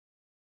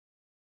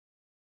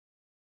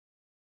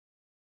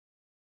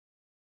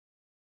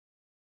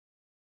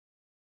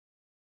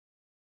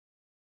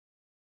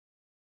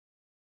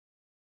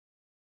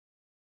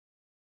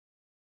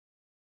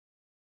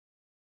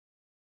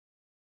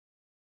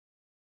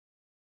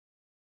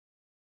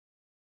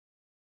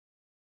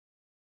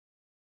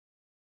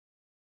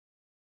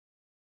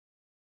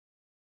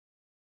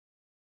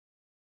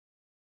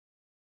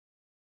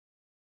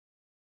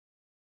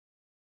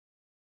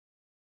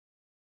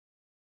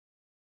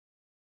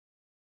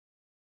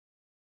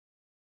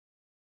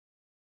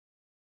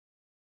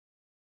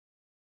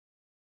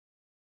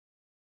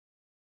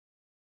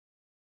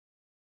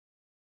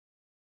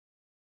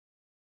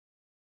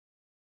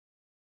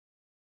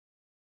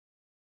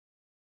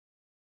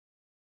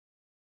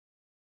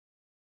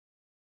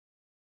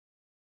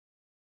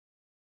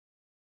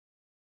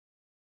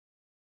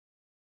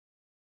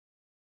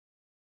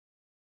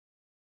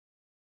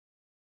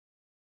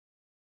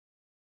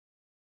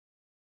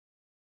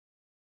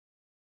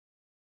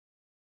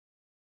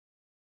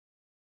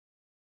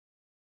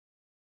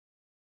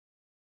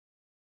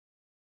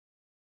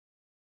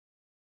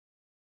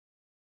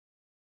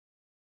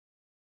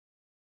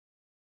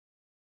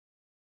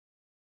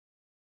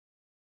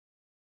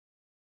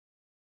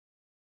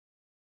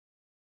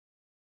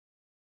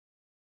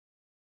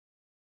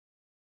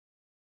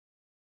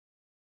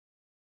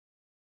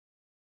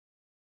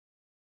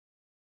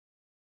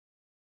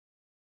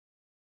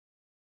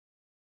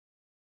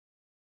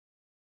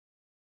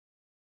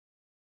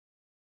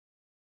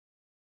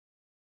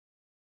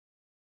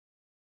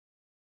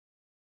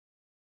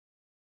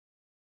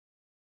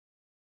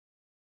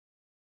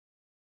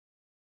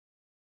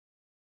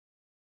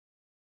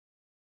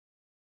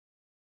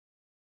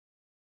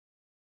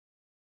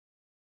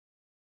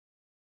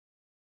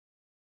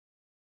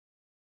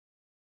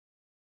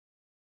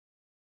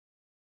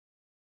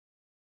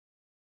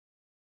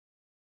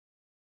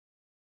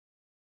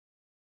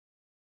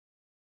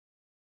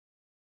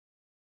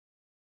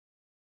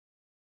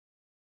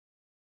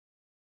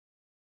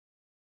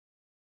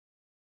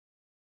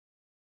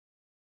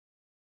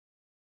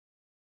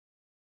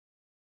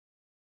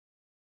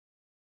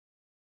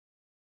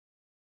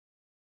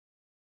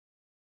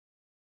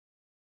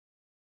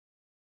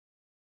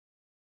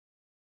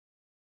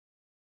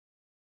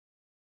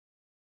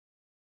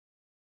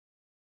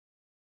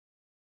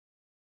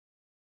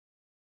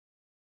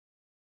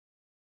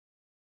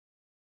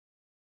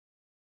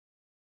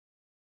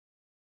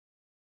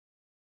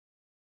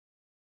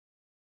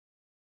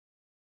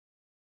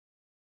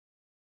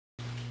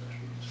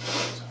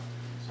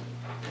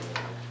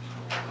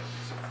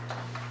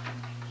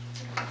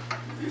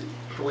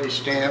Please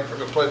stand for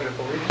the Pledge of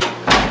Allegiance.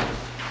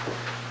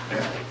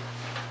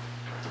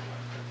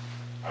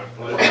 I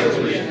pledge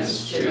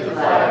allegiance to the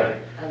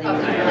flag of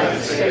the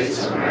United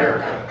States of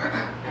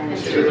America and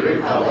to the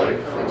republic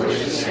for which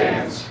it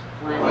stands,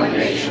 one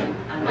nation,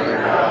 under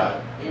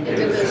God,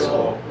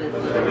 indivisible, with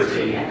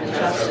liberty and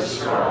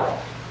justice for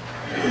all.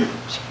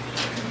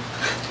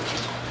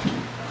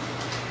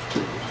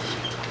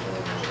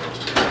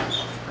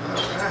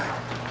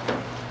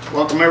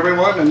 Welcome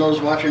everyone and those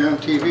watching on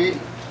TV.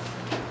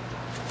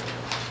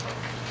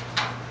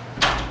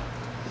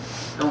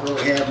 Don't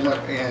really have much,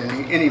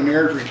 any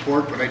mayor's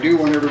report, but I do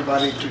want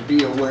everybody to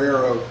be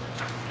aware of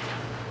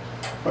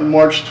on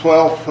March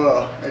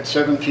 12th at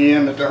 7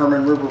 p.m. at the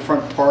Herman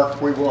Riverfront Park,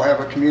 we will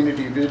have a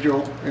community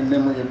vigil in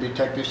memory of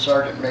Detective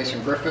Sergeant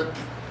Mason Griffith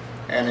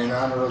and in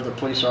honor of the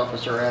police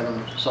officer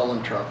Adam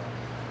Sullentrop.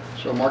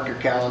 So mark your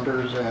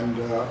calendars, and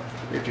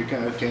if you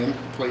can attend,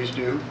 please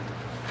do,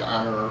 to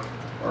honor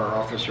our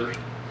officers.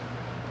 So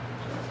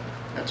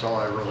that's all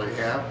I really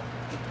have.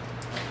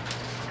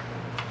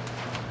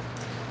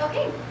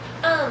 Okay,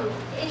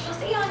 as you'll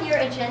see on your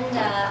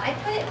agenda, I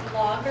put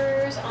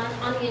loggers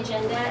on the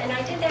agenda, and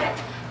I did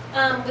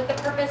that with the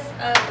purpose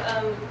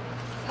of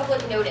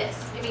public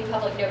notice, giving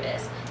public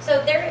notice.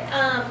 So there,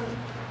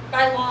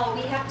 by law,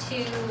 we have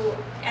to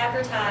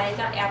advertise,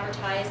 not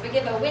advertise, but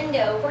give a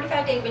window,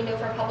 45-day window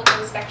for public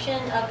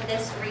inspection of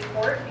this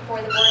report before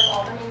the Board of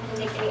Aldermen can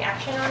take any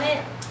action on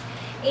it.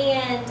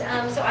 And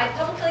so I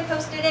publicly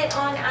posted it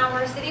on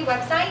our city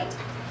website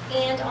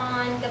and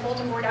on the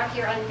bulletin board out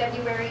here on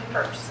February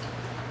 1st.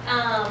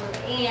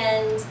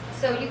 And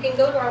so you can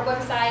go to our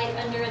website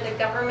under the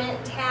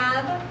government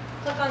tab,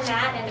 click on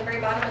that, and at the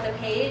very bottom of the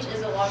page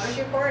is a loggers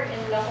report,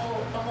 and the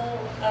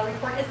whole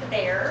report is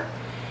there.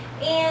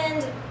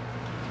 And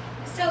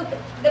so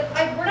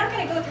we're not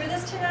going to go through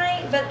this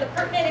tonight, but the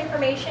pertinent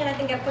information I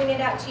think I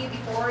pointed out to you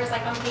before is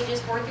like on pages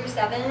 4 through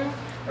 7,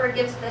 where it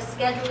gives the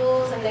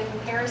schedules and the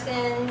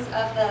comparisons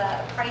of the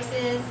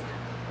prices.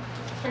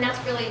 And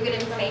that's really good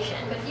information.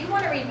 But if you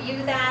want to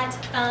review that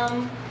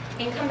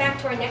and come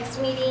back to our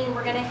next meeting,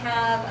 we're going to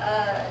have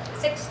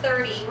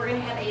 6:30. We're going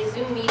to have a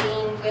Zoom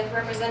meeting with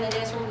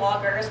representatives from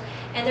loggers,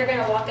 and they're going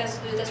to walk us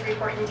through this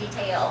report in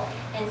detail.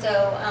 And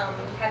so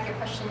have your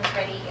questions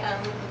ready,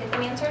 get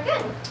them answered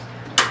then.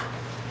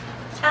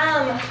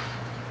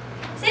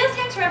 Sales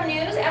tax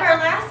revenues. At our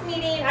last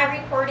meeting,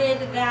 I reported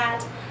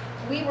that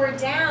we were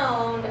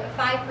down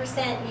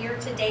 5% year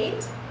to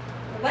date.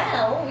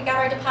 Well, we got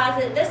our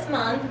deposit this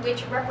month,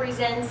 which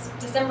represents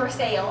December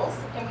sales,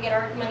 and we get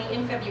our money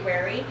in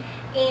February.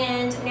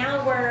 And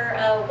now we're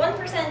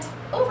 1%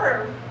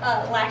 over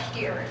last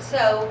year.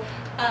 So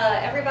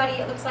everybody,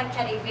 it looks like,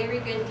 had a very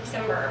good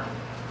December.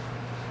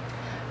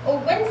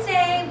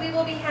 Wednesday, we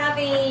will be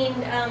having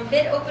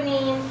bid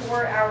opening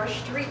for our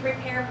street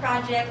repair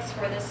projects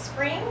for this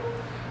spring,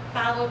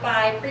 followed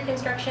by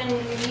pre-construction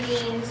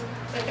meetings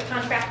with the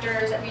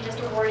contractors that we just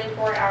awarded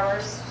for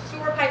our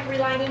sewer pipe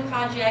relining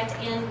project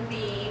and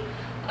the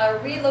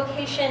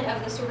relocation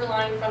of the sewer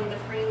line from the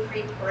Frean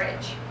Creek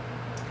Bridge.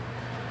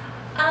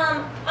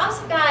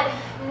 Also got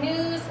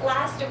news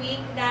last week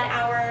that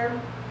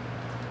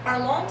our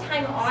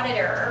longtime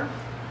auditor,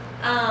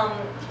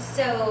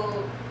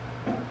 so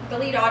the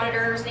lead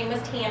auditor's name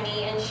was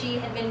Tammy, and she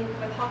had been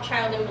with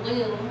Hawkchild and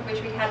Bloom,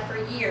 which we had for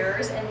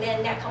years, and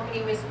then that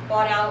company was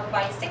bought out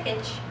by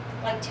Sickich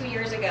like 2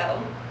 years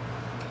ago.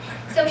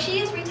 So she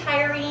is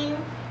retiring,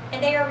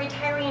 and they are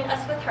retiring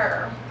us with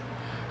her.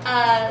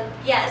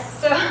 Yes,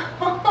 so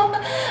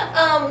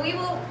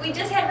we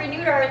just had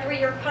renewed our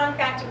 3-year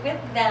contract with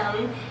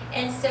them,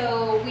 and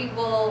so we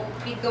will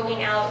be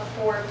going out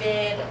for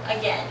bid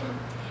again.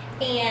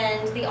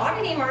 And the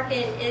auditing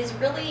market is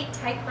really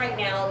tight right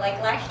now.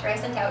 Like last year I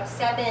sent out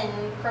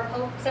 17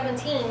 proposals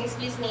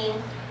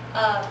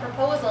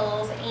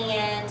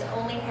and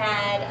only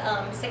had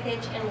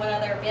Sickich and one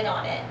other bid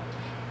on it.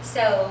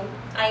 So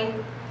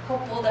I'm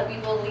hopeful that we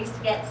will at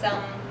least get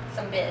some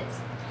bids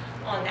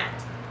on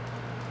that.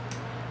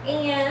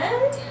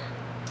 And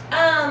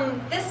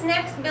this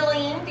next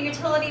billing, the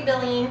utility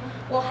billing,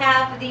 will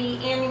have the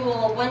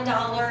annual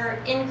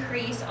 $1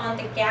 increase on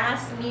the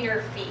gas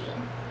meter fee.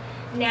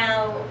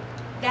 Now,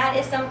 that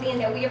is something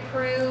that we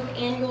approve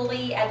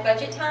annually at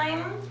budget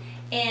time,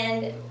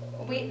 and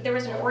there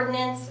was an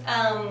ordinance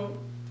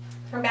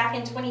from back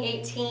in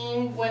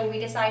 2018 when we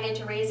decided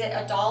to raise it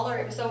 $1.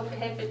 It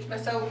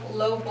was so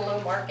low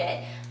below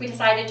market. We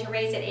decided to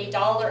raise it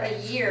 $1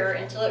 a year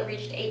until it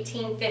reached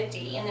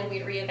 $18.50, and then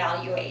we'd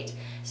reevaluate.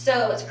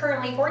 So it's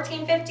currently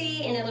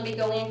 $14.50, and it'll be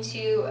going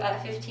to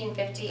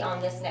 $15.50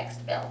 on this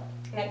next bill.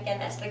 And again,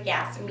 that's the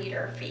gas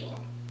meter fee.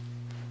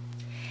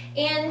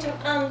 And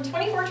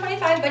 24-25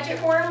 budget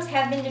forms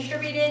have been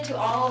distributed to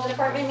all of the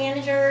department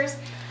managers,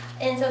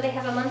 and so they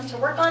have a month to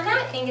work on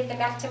that and get them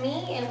back to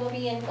me, and we'll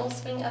be in full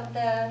swing of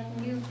the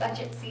new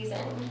budget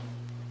season.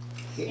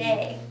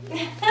 Yay.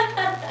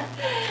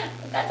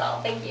 That's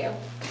all. Thank you.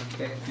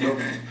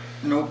 Okay.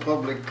 No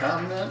public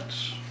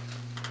comments.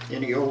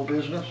 Any old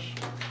business?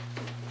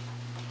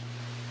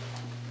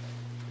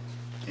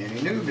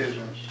 Any new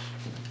business?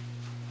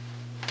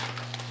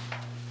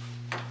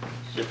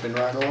 Zipping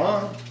right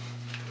along.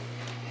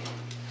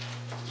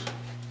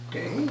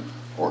 Okay,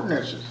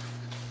 ordinances.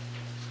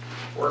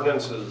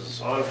 Ordinances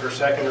on for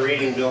second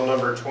reading, bill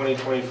number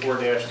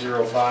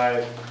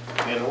 2024-05,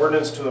 an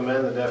ordinance to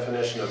amend the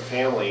definition of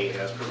family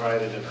as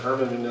provided in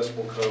Herman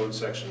Municipal Code,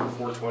 section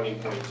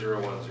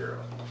 420.010.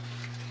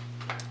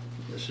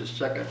 This is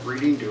second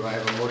reading. Do I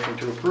have a motion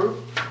to approve?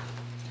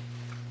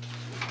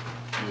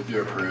 Move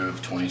to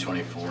approve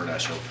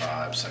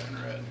 2024-05, second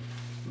read.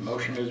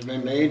 Motion has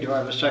been made. Do I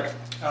have a second?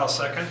 I'll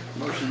second.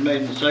 Motion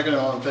made and second.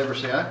 All in favor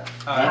say aye.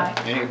 Aye.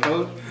 Any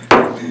opposed?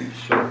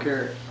 So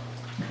carried.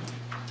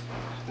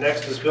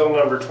 Next is bill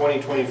number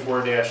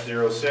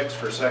 2024-06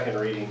 for second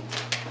reading.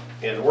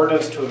 An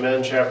ordinance to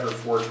amend chapter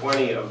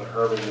 420 of the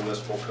Herman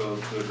Municipal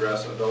Code to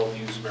address adult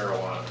use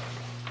marijuana.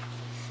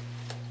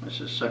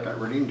 This is second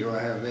reading. Do I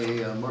have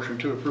a motion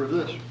to approve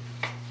this?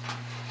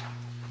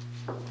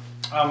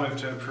 I'll move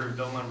to approve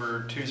bill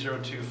number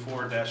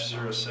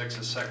 2024-06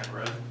 as second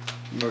read.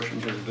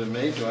 Motion has been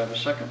made. Do I have a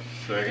second?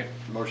 Second.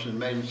 Motion is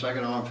made and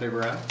second. All in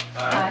favor aye.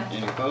 Aye.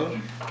 Any opposed?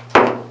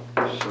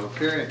 So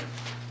carried.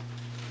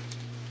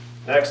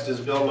 Next is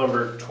bill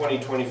number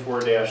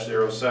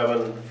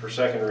 2024-07 for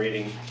second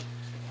reading.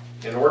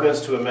 An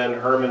ordinance to amend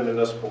Herman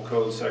Municipal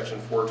Code section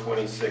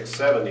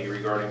 42670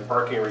 regarding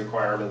parking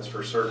requirements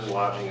for certain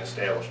lodging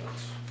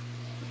establishments.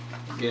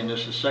 Again,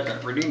 this is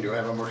second reading. Do I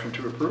have a motion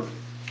to approve?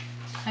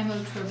 I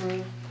move to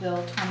approve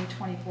Bill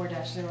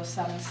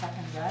 2024-07,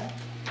 second read.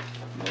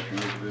 Motion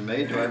has been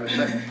made. Do I have a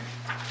second?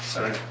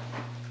 Second.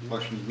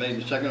 Motion is made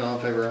and second. All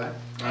in favor aye.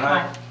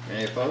 Aye.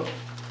 Any opposed?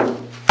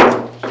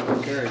 So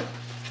carried.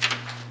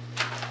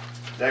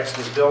 Next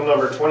is bill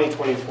number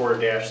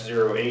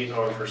 2024-08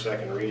 on for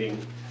second reading.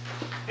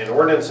 An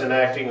ordinance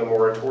enacting a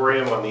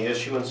moratorium on the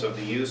issuance of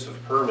the use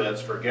of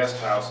permits for guest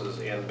houses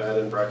and bed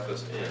and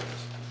breakfast inns.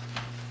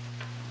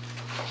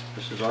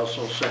 This is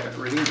also second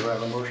reading. Do I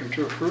have a motion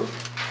to approve?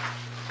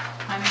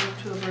 I move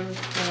to approve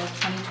Bill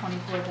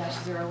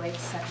 2024-08,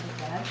 second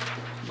read.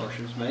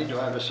 Motion's made. Do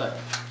I have a second?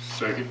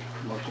 Second.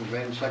 Motion's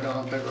made and second.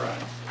 All in favor aye.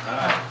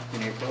 Aye.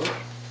 Any opposed?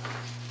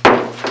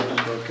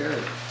 So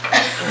carried.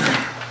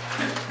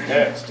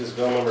 Next is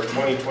bill number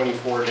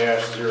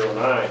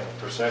 2024-09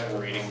 for second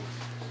reading.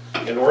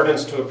 An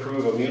ordinance to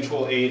approve a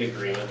mutual aid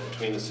agreement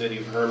between the city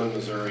of Herman,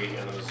 Missouri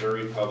and the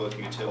Missouri Public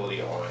Utility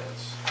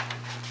Alliance.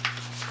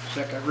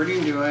 Second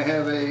reading. Do I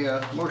have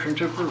a motion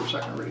to approve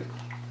second reading?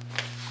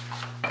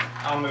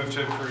 I'll move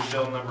to approve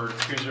bill number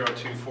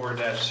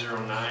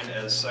 2024-09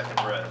 as second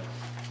read.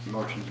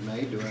 Motion's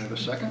made. Do I have a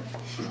second?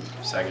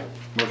 Second.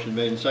 Motion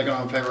made and second.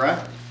 All in favor aye.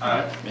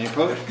 Aye. Any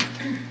opposed?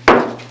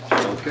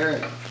 So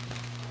carried.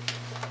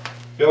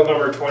 Bill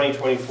number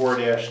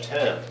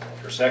 2024-10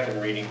 for second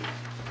reading.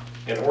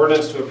 An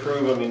ordinance to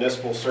approve a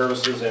municipal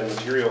services and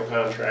material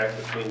contract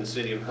between the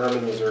city of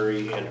Herman,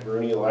 Missouri and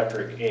Bruni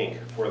Electric, Inc.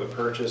 for the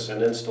purchase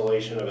and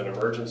installation of an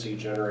emergency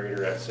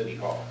generator at City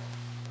Hall.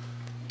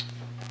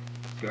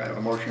 Do I have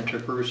a motion to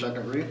approve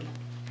second reading?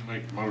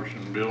 Make a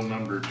motion, bill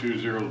number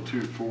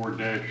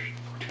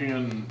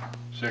 2024-10,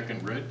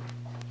 second read.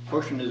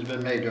 Motion has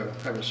been made. Do I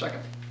have a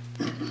second?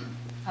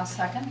 I'll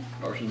second.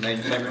 Motion made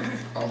and second.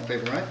 All in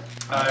favor aye.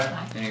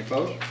 Aye. Any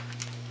opposed?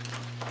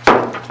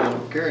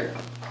 So carried.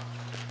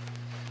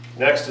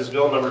 Next is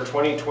bill number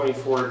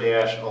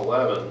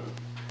 2024-11,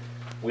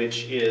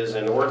 which is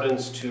an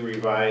ordinance to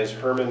revise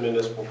Herman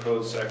Municipal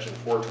Code section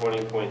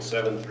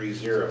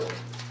 420.730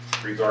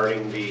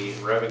 regarding the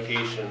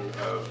revocation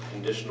of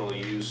conditional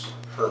use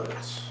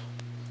permits.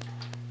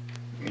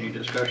 Any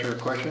discussion or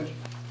questions?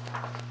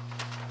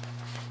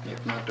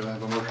 If not, do I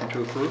have a motion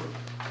to approve?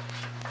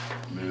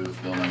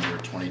 Move bill number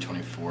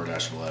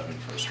 2024-11,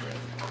 first read.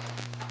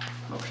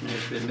 Motion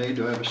has been made.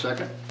 Do I have a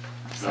second?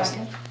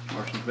 Second.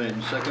 Motion's made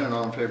and second.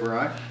 All in favor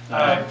aye.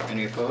 Aye.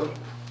 Any opposed?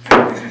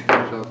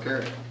 So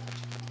carried.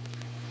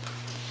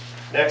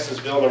 Next is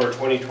bill number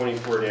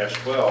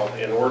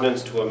 2024-12, an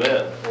ordinance to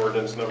amend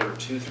ordinance number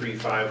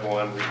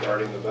 2351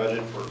 regarding the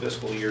budget for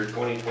fiscal year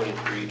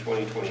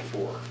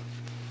 2023-2024.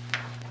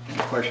 Any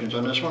questions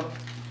on this one?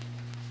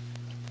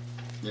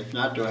 If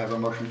not, do I have a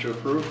motion to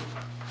approve?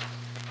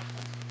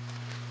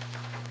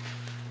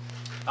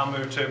 I'll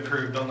move to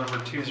approve bill number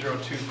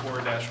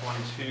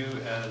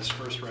 2024-12 as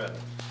first read.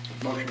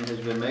 Motion has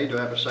been made. Do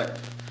I have a second?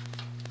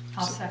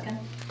 I'll second.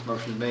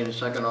 Motion made and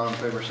second. All in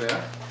favor say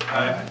aye.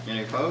 Aye.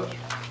 Any opposed?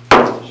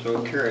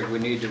 So carried. We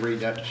need to read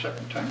that the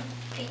second time.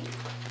 Please.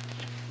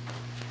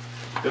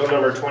 Bill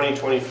number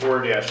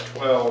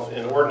 2024-12,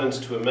 an ordinance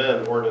to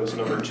amend ordinance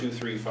number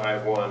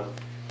 2351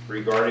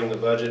 regarding the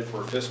budget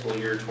for fiscal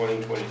year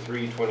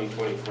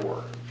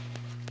 2023-2024.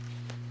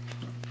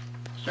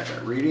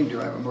 Second reading.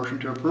 Do I have a motion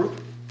to approve?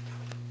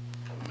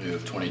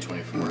 Move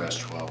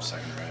 2024-12,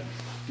 second read.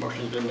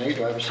 Motion's been made.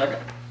 Do I have a second?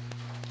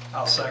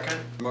 I'll second.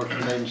 Motion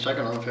made and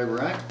second. All in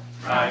favor aye.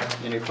 Aye.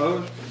 Any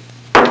opposed?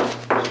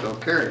 So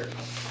carried.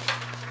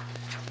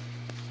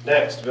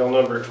 Next, bill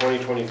number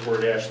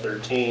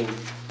 2024-13,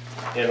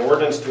 an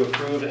ordinance to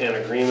approve an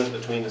agreement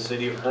between the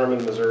city of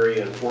Herman,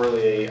 Missouri and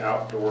Fourlier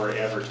Outdoor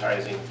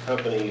Advertising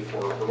Company for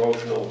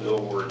promotional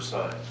billboard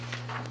sign.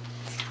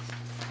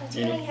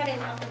 Tammy had an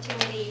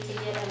opportunity to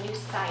get a new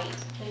site,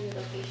 a new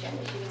location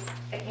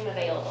that became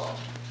available.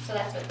 So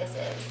that's what this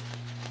is.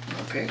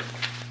 Okay.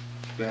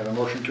 Do I have a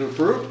motion to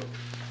approve?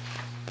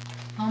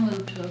 I'll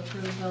move to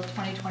approve Bill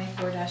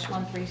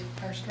 2024-13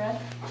 first read.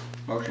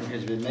 Motion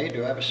has been made.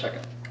 Do I have a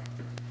second?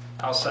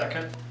 I'll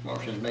second.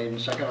 Motion is made and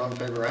second. All in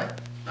favor, aye?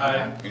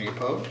 Aye. Any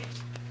opposed?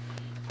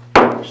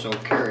 So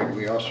carried.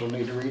 We also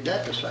need to read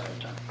that the second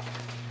time.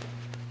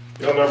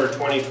 Bill number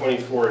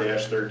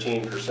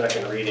 2024-13 for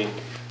second reading.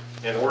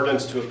 An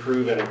ordinance to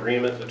approve an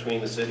agreement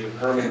between the City of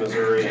Herman,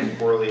 Missouri and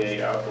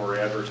Corlier Outdoor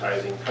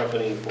Advertising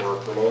Company for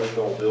a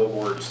promotional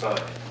billboard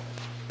sign.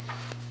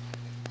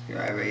 Do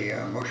I have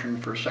a motion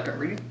for second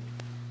reading?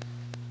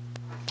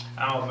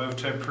 I'll move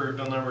to approve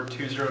bill number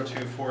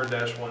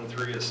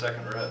 2024-13 as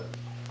second read.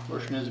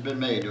 Motion has been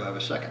made. Do I have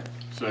a second?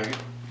 Second.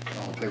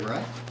 All in favor,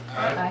 aye?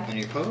 Aye.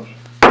 Any opposed?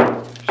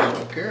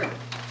 So carried.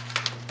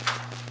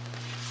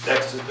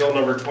 Next is bill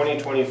number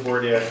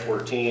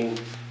 2024-14,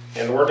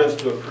 an ordinance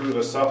to approve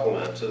a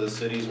supplement to the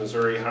city's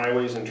Missouri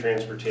Highways and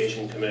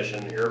Transportation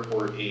Commission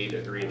Airport Aid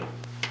Agreement.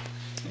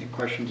 Any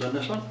questions on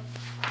this one?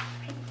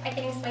 I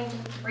can explain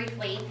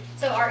briefly.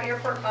 So our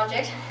airport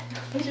project,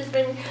 which has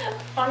been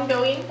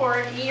ongoing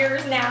for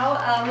years now,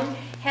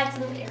 had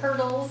some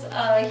hurdles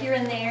here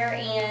and there,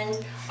 and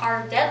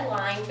our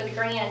deadline for the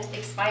grant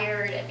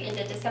expired at the end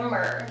of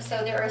December.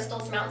 So there are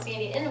still some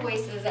outstanding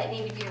invoices that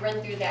need to be run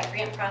through that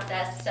grant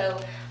process. So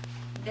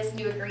this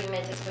new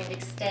agreement is going to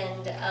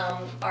extend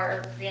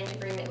our grant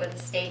agreement with the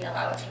state and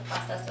allow us to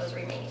process those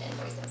remaining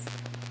invoices.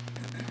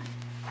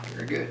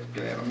 Very good.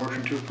 Do I have a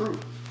motion to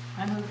approve?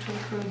 I move to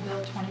approve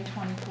Bill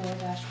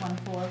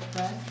 2024-14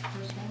 read,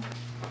 first read.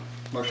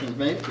 Motion is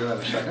made. Do I have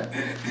a second?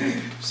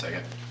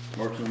 Second.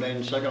 Motion is made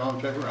and second. All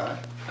in favor, aye?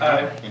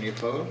 Aye. Any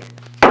opposed?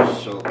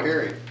 So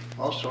carried.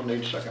 Also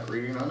need second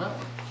reading on that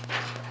one.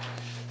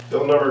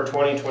 Bill number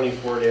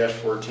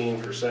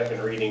 2024-14 for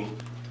second reading.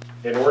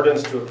 An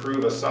ordinance to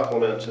approve a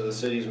supplement to the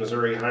city's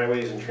Missouri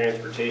Highways and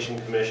Transportation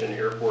Commission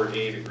Airport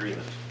Aid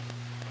Agreement.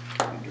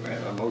 Do I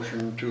have a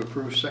motion to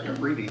approve second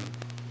reading?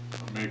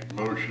 I'll make the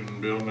motion,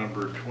 bill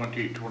number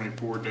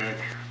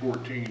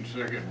 2024-14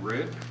 second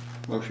read.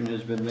 Motion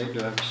has been made.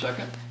 Do I have a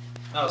second?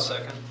 I'll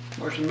second.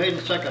 Motion made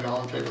and second.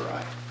 All in favor,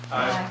 aye?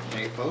 Aye.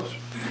 Any opposed?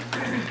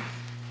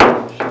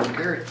 So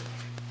carried.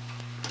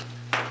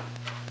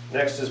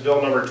 Next is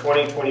bill number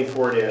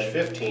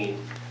 2024-15,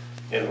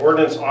 an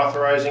ordinance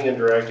authorizing and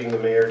directing the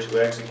mayor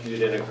to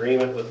execute an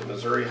agreement with the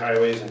Missouri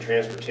Highways and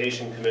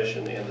Transportation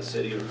Commission and the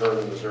City of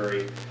Herman,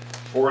 Missouri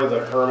for the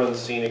Herman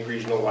Scenic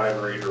Regional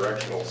Library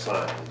directional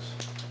signs.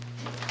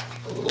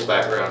 A little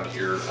background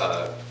here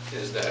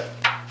is that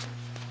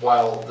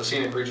while the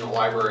Scenic Regional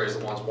Library is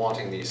the ones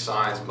wanting these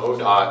signs,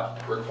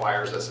 MoDOT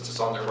requires that since it's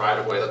on their right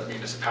of way that the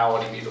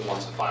municipality be the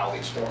ones to file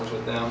these forms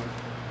with them.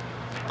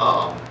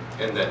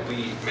 And then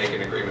we make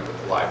an agreement with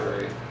the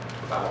library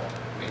about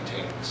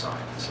maintaining the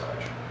sign and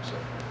such. So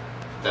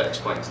that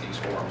explains these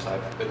forms.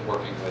 I've been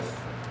working with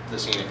the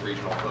Scenic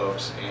Regional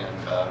folks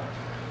and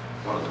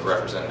one of the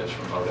representatives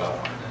from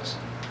MoDOT on this.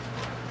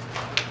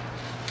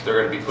 They're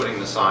going to be putting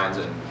the signs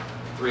in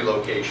 3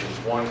 locations,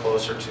 one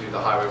closer to the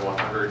Highway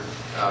 100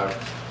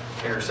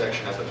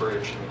 intersection at the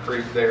bridge in the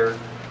creek there,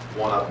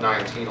 one up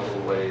 19 a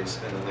little ways,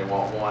 and then they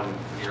want one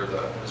near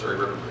the Missouri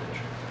River Bridge.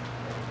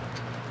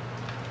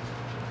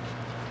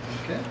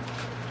 Okay.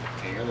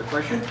 Any other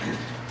questions?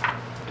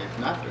 If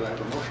not, do I have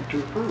a motion to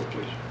approve,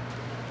 please?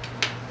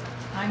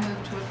 I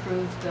move to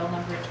approve Bill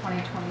number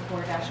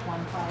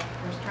 2024-15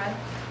 first read.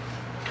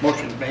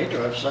 Motion is made. Do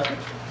I have a second?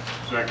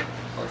 Second.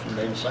 Motion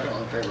made and second.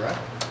 All in favor, aye?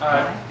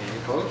 Aye. Any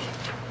opposed?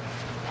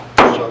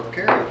 So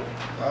carried.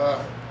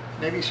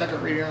 Maybe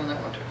second reading on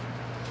that one too.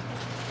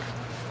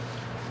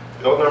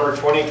 Bill number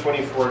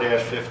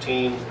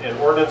 2024-15, an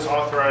ordinance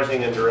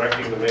authorizing and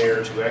directing the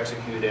mayor to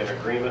execute an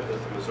agreement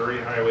with the Missouri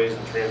Highways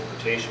and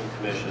Transportation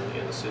Commission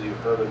in the City of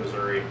Herman,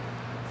 Missouri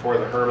for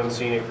the Herman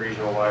Scenic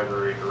Regional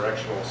Library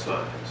directional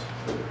signs.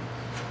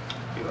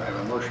 Do I have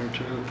a motion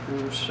to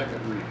approve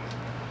second reading?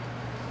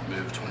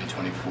 Move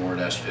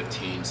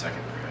 2024-15 second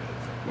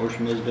read.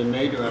 Motion has been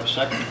made. Do I have a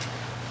second?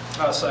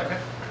 I'll second.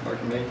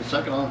 Motion made and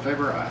second. All in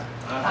favor, aye?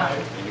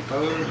 Aye. Any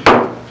opposed?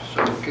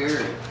 So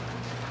carried.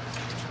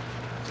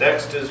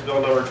 Next is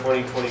bill number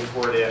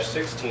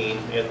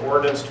 2024-16, an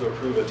ordinance to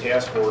approve a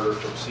task order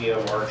from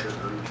CM Archer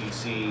Group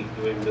PC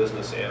doing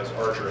business as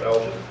Archer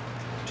Elgin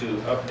to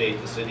update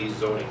the city's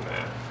zoning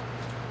map.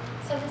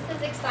 So this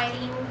is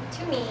exciting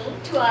to me,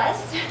 to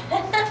us.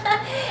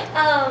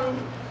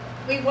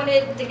 We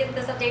wanted to get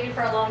this updated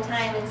for a long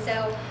time, and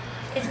so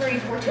it's very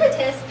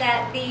fortuitous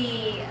that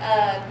the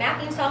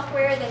mapping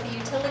software that the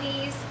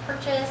utilities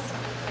purchased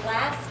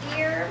last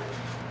year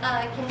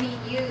can be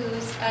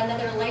used,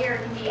 another layer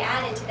can be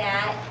added to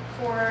that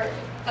for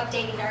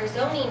updating our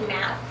zoning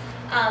map,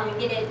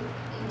 get it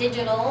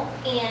digital,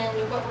 and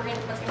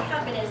what's gonna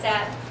happen is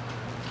that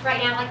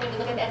right now, like when you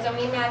look at that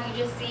zoning map, you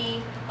just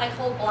see like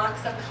whole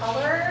blocks of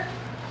color,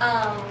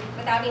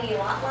 without any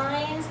lot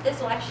lines. This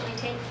will actually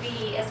take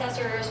the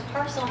assessor's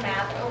parcel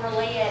map and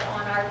overlay it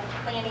on our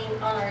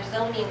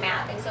zoning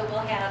map. And so we'll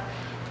have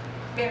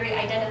very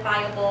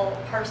identifiable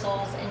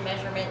parcels and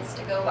measurements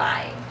to go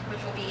by,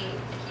 which will be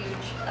a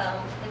huge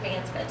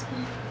advancement.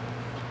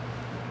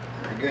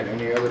 Very good.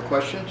 Any other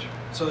questions?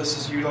 So this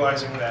is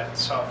utilizing that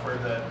software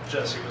that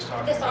Jesse was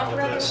talking The about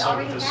software with we this,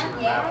 already the have,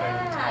 sewer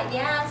mapping.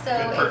 yeah, so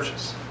Good it's,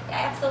 purchase.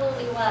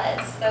 absolutely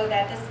was, so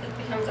that this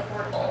becomes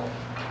affordable.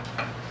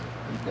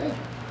 Okay.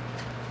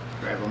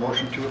 Do I have a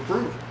motion to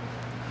approve?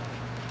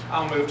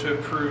 I'll move to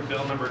approve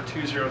bill number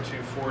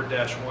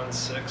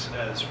 2024-16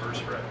 as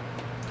first read.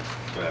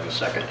 Do I have a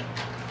second?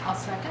 I'll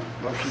second.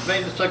 Motion's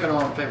made and second.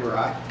 All in favor,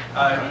 aye.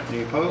 Aye.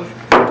 Any opposed?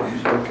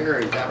 So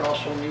carried. That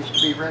also needs to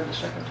be read the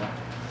second time.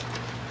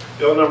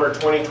 Bill number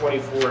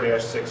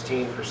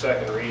 2024-16 for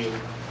second reading.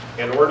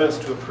 An ordinance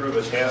to approve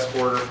a task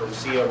order from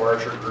CM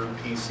Archer Group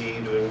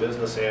PC doing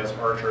business as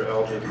Archer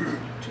Elgin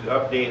to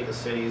update the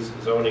city's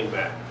zoning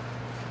map.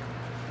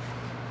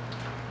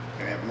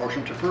 Do I have a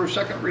motion to approve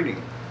second reading?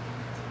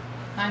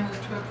 I move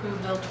to approve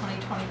Bill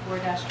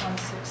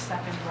 2024-16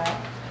 second read.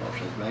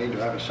 Motion's made. Do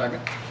I have a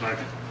second?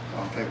 Second.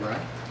 All in favor, aye.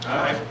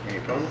 Aye. Any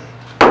opposed?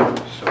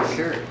 So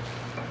carried.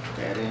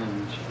 That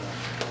ends.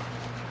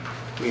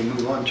 We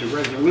move on to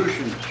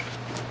resolutions.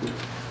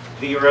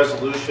 The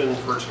resolution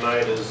for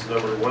tonight is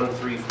number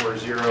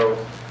 1340,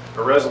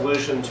 a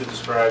resolution to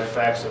describe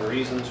facts and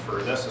reasons for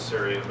a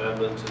necessary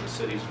amendment to the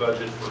city's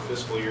budget for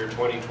fiscal year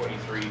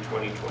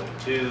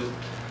 2023-2022.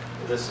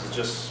 This is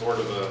just sort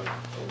of a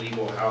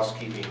legal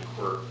housekeeping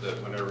quirk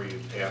that whenever you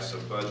pass a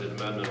budget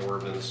amendment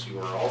ordinance, you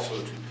are also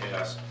to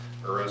pass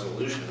a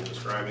resolution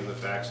describing the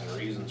facts and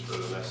reasons for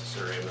the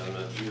necessary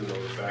amendment, even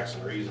though the facts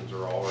and reasons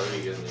are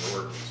already in the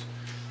ordinance.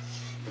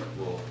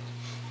 We'll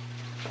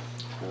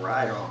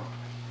Right on.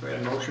 Do I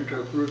have a motion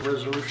to approve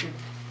resolution?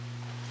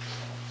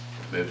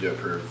 Move to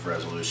approve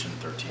resolution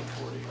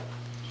 1340.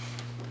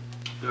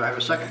 Do I have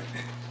a second?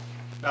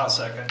 I'll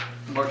second.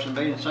 Motion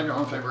made and second.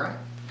 All in favor, aye.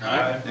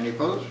 Aye. Any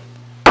opposed?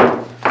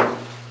 All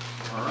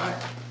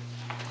right.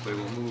 We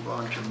will move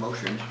on to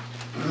motions.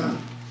 I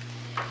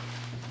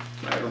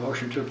have a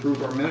motion to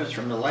approve our minutes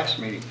from the last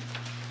meeting.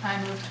 I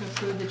move to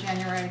approve the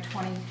January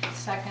 22nd,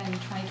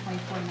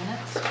 2024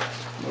 minutes.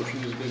 Motion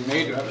has been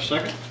made. Do I have a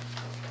second?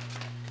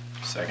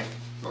 Second.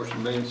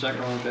 Motion made and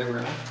second. All in favor,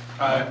 aye.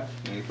 Aye.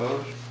 Any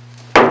opposed?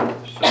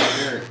 So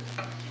carried.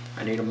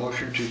 I need a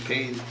motion to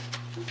pay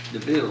the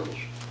bills.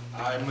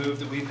 I move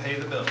that we pay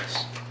the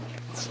bills.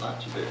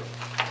 Lots of bills.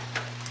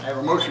 I have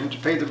a motion to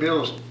pay the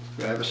bills.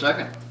 Do I have a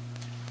second?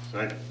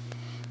 Second.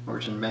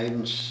 Motion made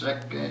and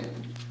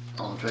second.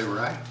 All in favor,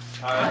 aye.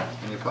 Aye.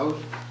 Any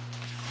opposed?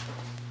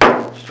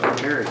 So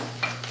carried.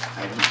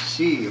 Item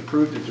C,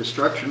 approve the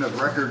destruction of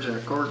records in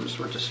accordance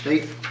with the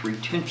state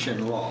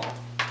retention law.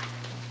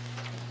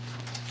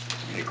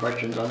 Any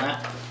questions on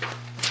that?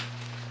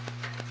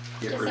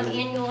 Get Just rid some of-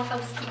 annual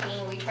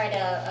housekeeping, we try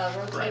to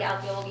rotate Right.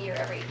 out the old year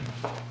every year.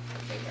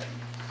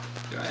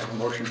 Do I have a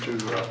motion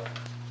to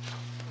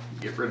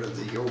get rid of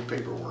the old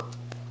paperwork?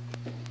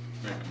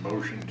 Make a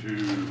motion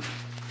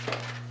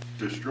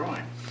to destroy.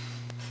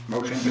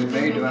 Motion's been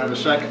made. Do I have a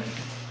second?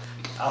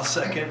 I'll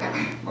second.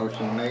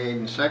 Motion made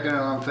and second.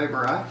 All in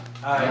favor, aye.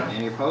 Aye.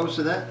 Any opposed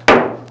to that?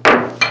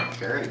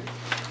 Carried.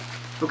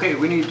 Okay,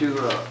 we need to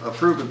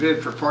approve a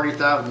bid for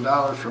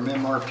 $40,000 from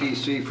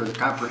MRPC for the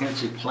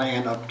comprehensive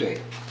plan update.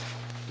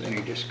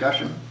 Any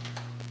discussion?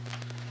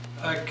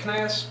 Can I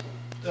ask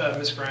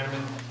Ms.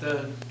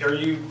 Granneman, are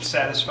you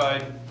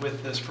satisfied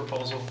with this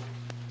proposal?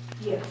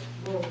 Yes,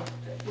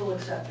 we'll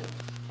accept it.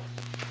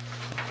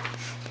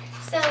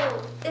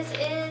 So this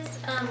is,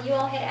 you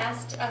all had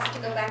asked us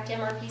to go back to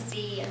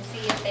MRPC and see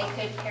if they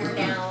could pare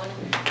down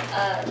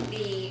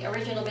the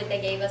original bid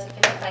they gave us of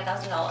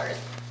 $55,000.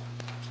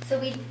 So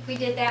we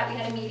did that, we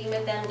had a meeting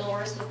with them,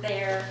 Dolores was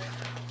there.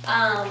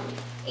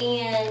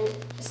 And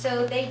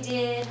so they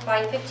did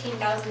by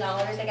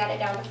 $15,000, they got it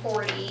down to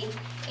 40.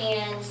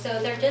 And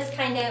so they're just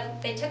kind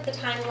of, they took the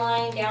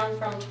timeline down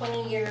from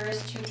 20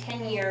 years to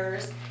 10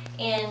 years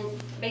and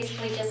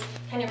basically just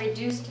kind of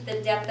reduced the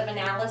depth of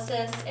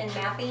analysis and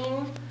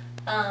mapping.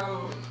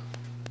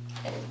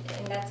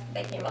 And that's,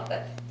 they came up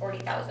with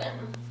 40,000.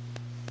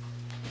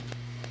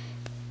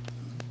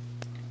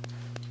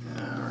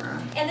 All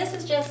right. And this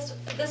is just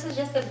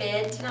the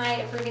bid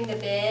tonight, approving the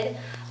bid.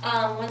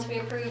 Once we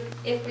approve,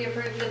 if we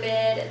approve the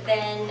bid,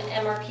 then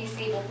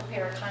MRPC will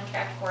prepare a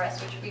contract for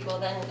us, which we will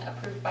then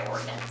approve by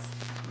ordinance.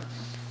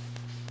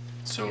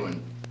 So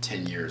in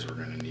 10 years, we're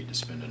gonna need to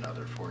spend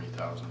another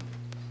 40,000.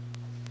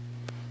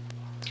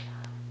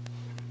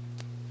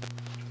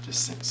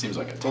 Just seems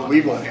like a ton. Well,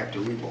 we won't have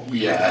to, we won't.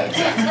 Yeah,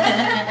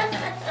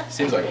 exactly.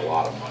 Seems like a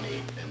lot of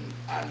money, and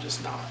I'm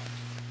just not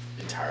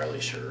entirely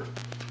sure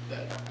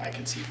that I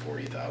can see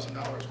 $40,000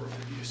 worth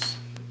of use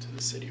to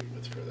the city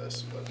for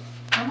this, but.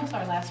 When was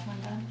our last one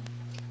done?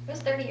 It was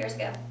 30 years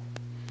ago.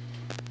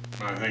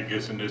 I think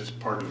isn't this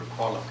part of the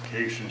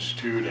qualifications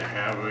too, to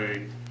have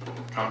a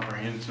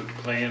comprehensive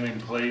plan in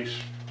place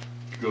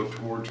go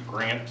towards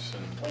grants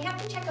and, We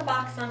have to check a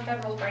box on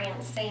federal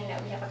grants saying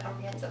that we have a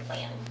comprehensive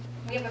plan.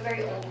 We have a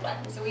very old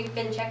one, so we've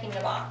been checking the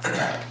box,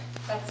 but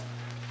that's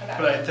about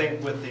But I it.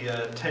 think with the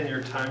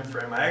 10-year time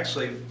frame, I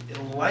actually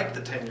like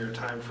the 10-year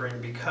time frame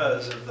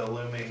because of the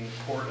looming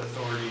Port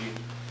Authority.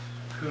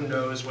 Who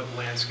knows what the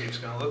landscape's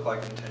going to look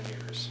like in 10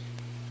 years?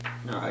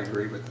 No, I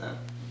agree with that.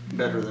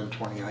 Better than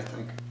 20, I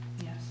think.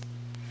 Yes.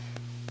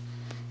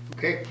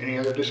 Okay, any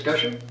other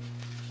discussion?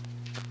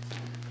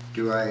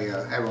 Do I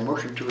have a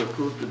motion to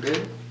approve the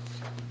bid?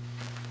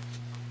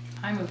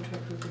 I move to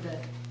approve the bid.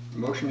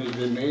 Motion has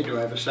been made, do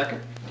I have a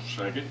second?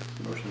 second.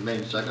 Motion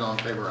made and second, all in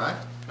favor, aye?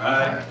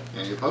 Aye.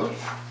 Any opposed?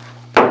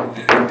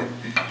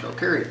 So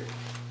carried.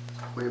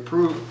 We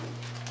approve,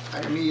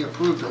 item E,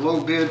 approve the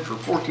low bid for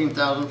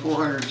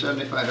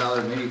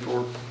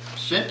 $14,475.84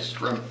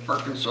 from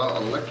Arkansas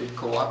Electric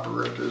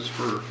Cooperatives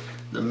for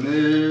the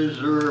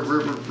Missouri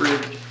River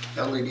Bridge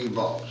LED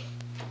bulbs.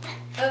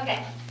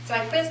 Okay, so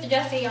I quizzed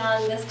Jesse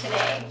on this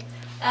today,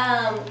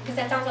 because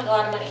that sounds like a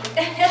lot of money.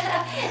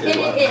 And It is a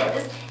lot of it money.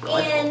 is. For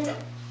light bulbs. And,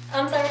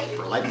 I'm sorry?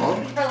 For light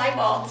bulbs? For light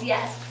bulbs,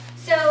 yes.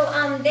 So,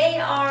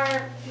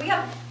 we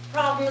have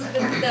problems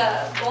with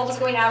the bulbs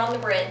going out on the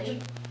bridge.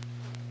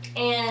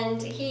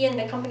 And he and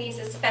the company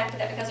suspect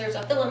that because there's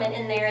a filament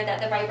in there that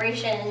the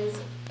vibrations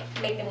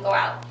make them go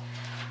out.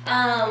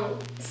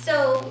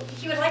 So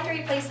he would like to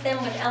replace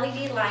them with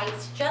LED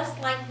lights, just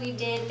like we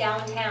did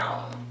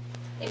downtown.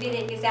 It'd be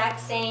the exact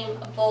same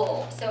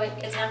bulb, so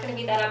it's not gonna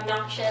be that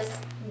obnoxious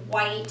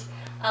white.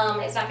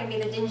 It's not gonna be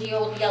the dingy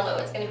old yellow.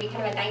 It's gonna be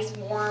kind of a nice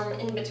warm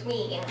in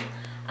between.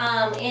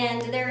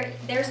 And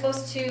they're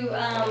supposed to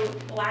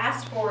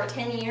last for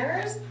 10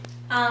 years,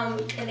 and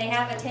they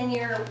have a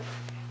 10-year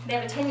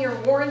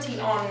warranty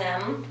on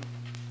them.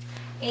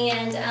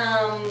 And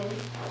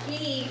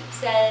he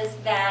says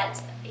that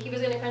he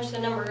was going to crunch the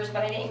numbers,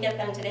 but I didn't get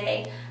them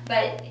today.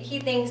 But he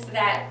thinks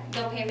that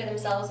they'll pay for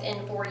themselves in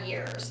 4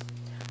 years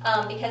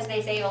because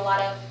they save a lot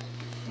of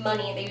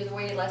money. They use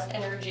way less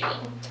energy.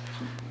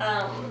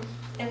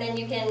 And then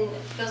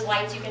those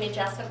lights, you can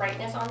adjust the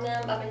brightness on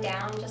them up and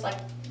down, just like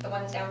the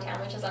ones downtown,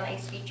 which is a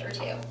nice feature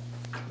too.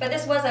 But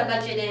this was a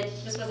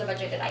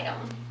budgeted item.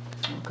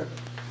 Okay.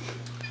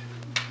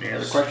 Any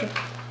other questions?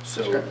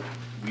 So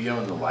we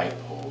own the light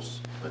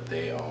poles, but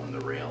they own the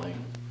railing,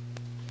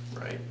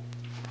 right?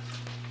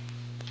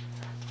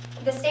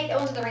 The state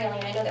owns the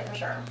railing, I know that for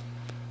sure.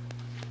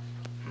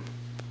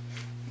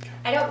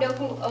 I don't know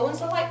who owns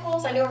the light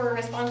poles, I know we're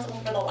responsible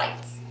for the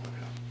lights.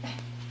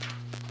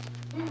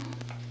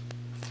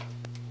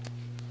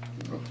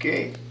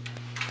 Okay.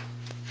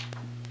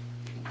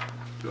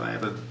 Do I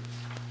have a,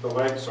 The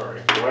lights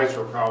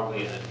were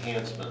probably an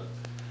enhancement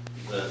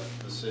that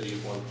the city at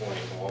one point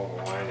along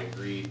the line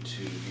agreed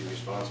to be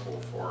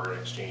responsible for in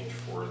exchange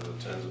for the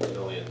tens of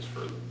millions for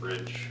the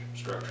bridge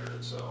structure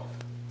itself.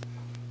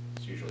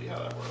 It's usually how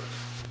that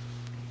works.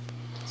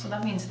 So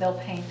that means they'll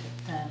paint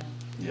it then.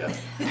 Yeah.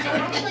 And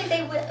actually,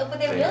 they will,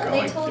 They're they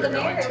going- told the they're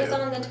mayor going it was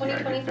to. on the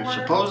 2024.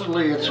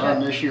 supposedly it's on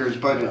this year's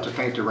budget to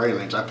paint the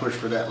railings. I pushed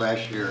for that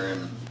last year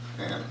and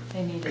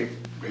They need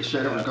it. they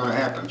said it was gonna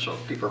happen, so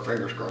keep our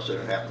fingers crossed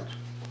that it happens.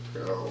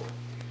 So,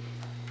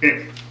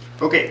 anyway,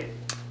 okay.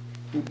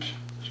 Oops,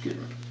 excuse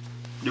me.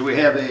 Do we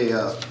have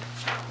a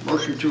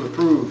motion to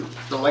approve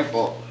the light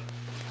bulbs?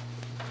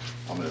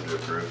 I'll move to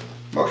approve.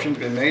 Motion's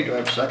been made, do I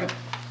have a second?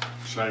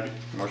 Second.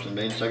 Motion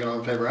made, second, all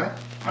in favor, aye?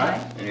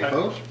 Aye. Any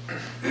opposed?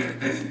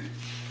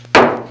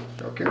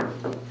 Okay.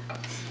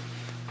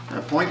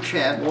 Appoint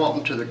Chad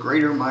Walton to the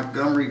Greater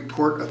Montgomery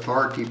Port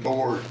Authority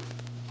Board.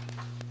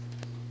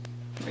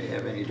 Do we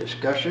have any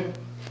discussion?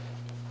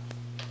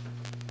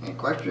 Any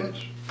questions?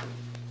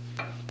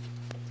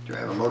 Do I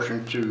have a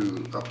motion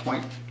to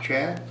appoint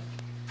Chad?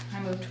 I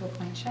move to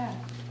appoint Chad.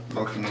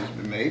 Motion has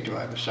been made, do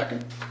I have a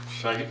second?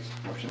 Second.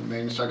 Motion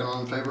made and second,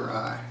 all in favor,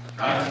 aye.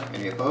 Aye.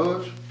 Any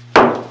opposed?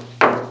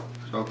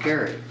 So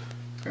carried.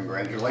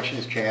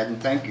 Congratulations, Chad,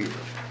 and thank you.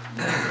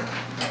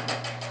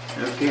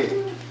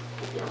 Okay.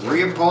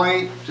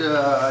 Reappoint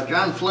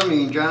John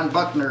Fleming, John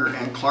Buckner,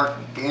 and Clark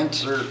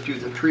Ganser to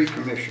the Tree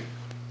Commission.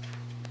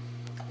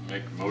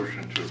 Make a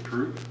motion to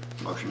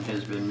approve. Motion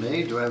has been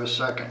made. Do I have a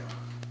second?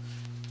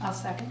 I'll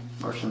second.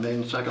 Motion made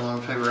and second. All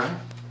in favor, aye?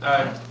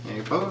 Aye. Any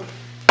opposed?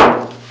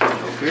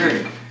 So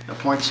carried.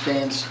 Appoint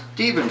Stan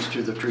Stevens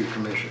to the Tree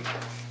Commission.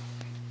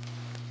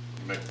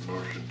 Make a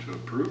motion to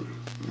approve.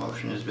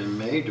 Motion has been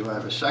made. Do I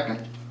have a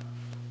second?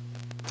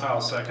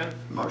 I'll second.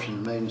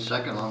 Motion made and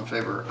second. All in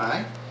favor,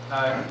 aye?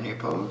 Aye. Any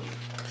opposed?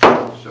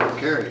 So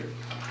carried.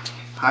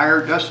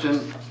 Hire Dustin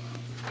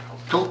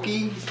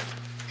Tolke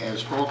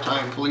as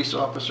full-time police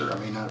officer. I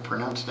may not have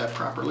pronounced that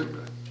properly,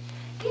 but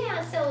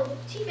Yeah, so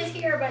Chief is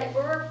here, but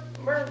we're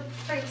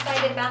pretty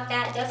excited about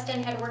that.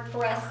 Dustin had worked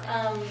for us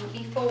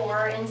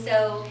before, and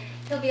so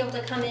he'll be able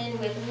to come in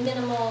with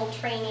minimal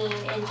training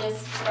and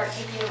just start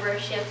taking over a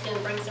shift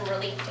and bring some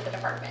relief to the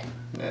department.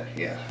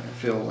 yeah,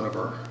 fill one of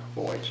our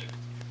voids.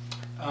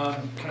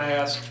 Can I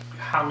ask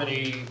how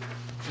many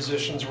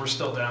positions we're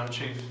still down,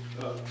 Chief?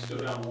 Still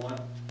down one.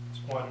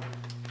 One.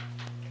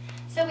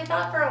 So we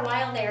thought for a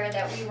while there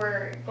that we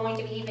were going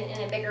to be even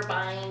in a bigger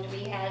bind.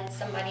 We had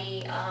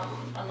somebody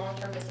on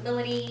long-term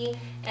disability,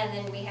 and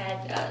then we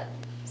had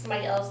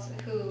somebody else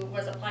who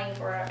was applying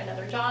for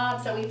another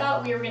job. So we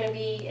thought we were going to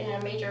be in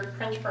a major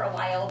crunch for a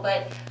while,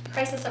 but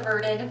crisis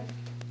averted.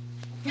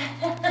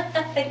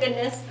 Thank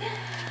goodness.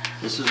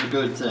 This is a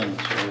good thing,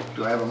 so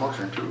do I have a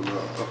motion to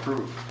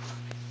approve?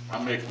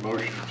 I'll make a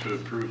motion to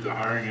approve the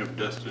hiring of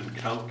Dustin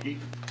Kalki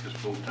as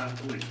full-time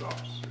police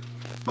officer.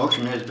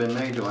 Motion has been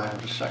made, do I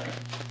have a second?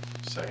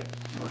 Second.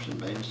 Motion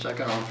made and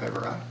second, all in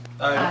favor, aye?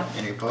 Aye.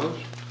 Any opposed?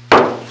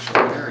 So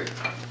carried.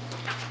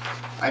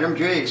 Item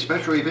J,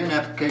 special event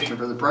application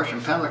for the Brush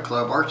and Pallet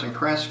Club Arts and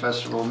Crafts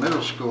Festival,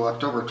 Middle School,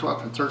 October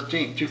 12th and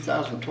 13th,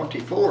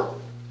 2024.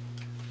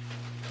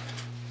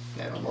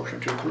 May I have a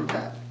motion to approve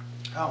that?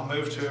 I'll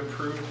move to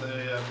approve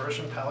the Brush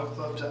and Pallet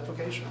Club's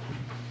application.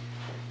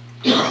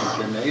 Motion's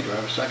been made, do I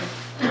have a second?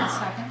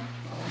 Second.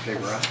 All in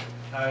favor, aye?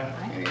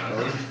 Aye. Any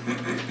opposed?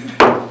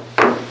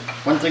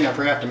 One thing I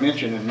forgot to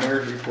mention in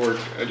Mayor's report,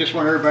 I just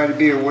want everybody to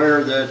be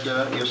aware that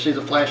you'll see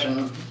the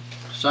flashing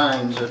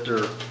signs that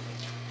they're,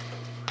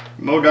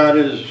 MoDOT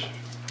is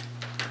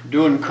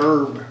doing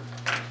curb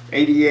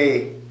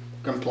ADA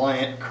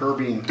compliant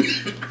curbing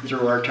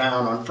through our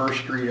town on First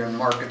Street and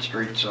Market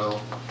Street, so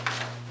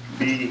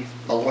be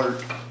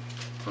alert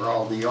for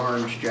all the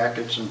orange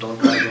jackets and don't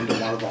drive into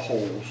one of the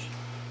holes.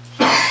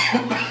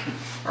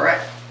 All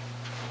right,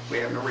 we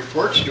have no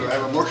reports. Do I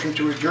have a motion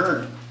to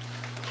adjourn?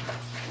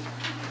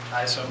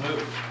 I so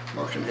move.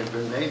 Motion has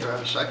been made. Do I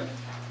have a second?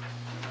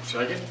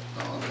 Second?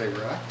 All in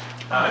favor, aye?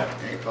 Aye.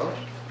 Any opposed?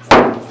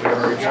 We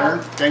are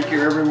adjourned. Thank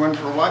you everyone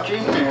for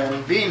watching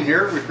and being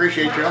here. We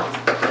appreciate y'all.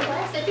 Who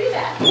has to do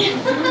that?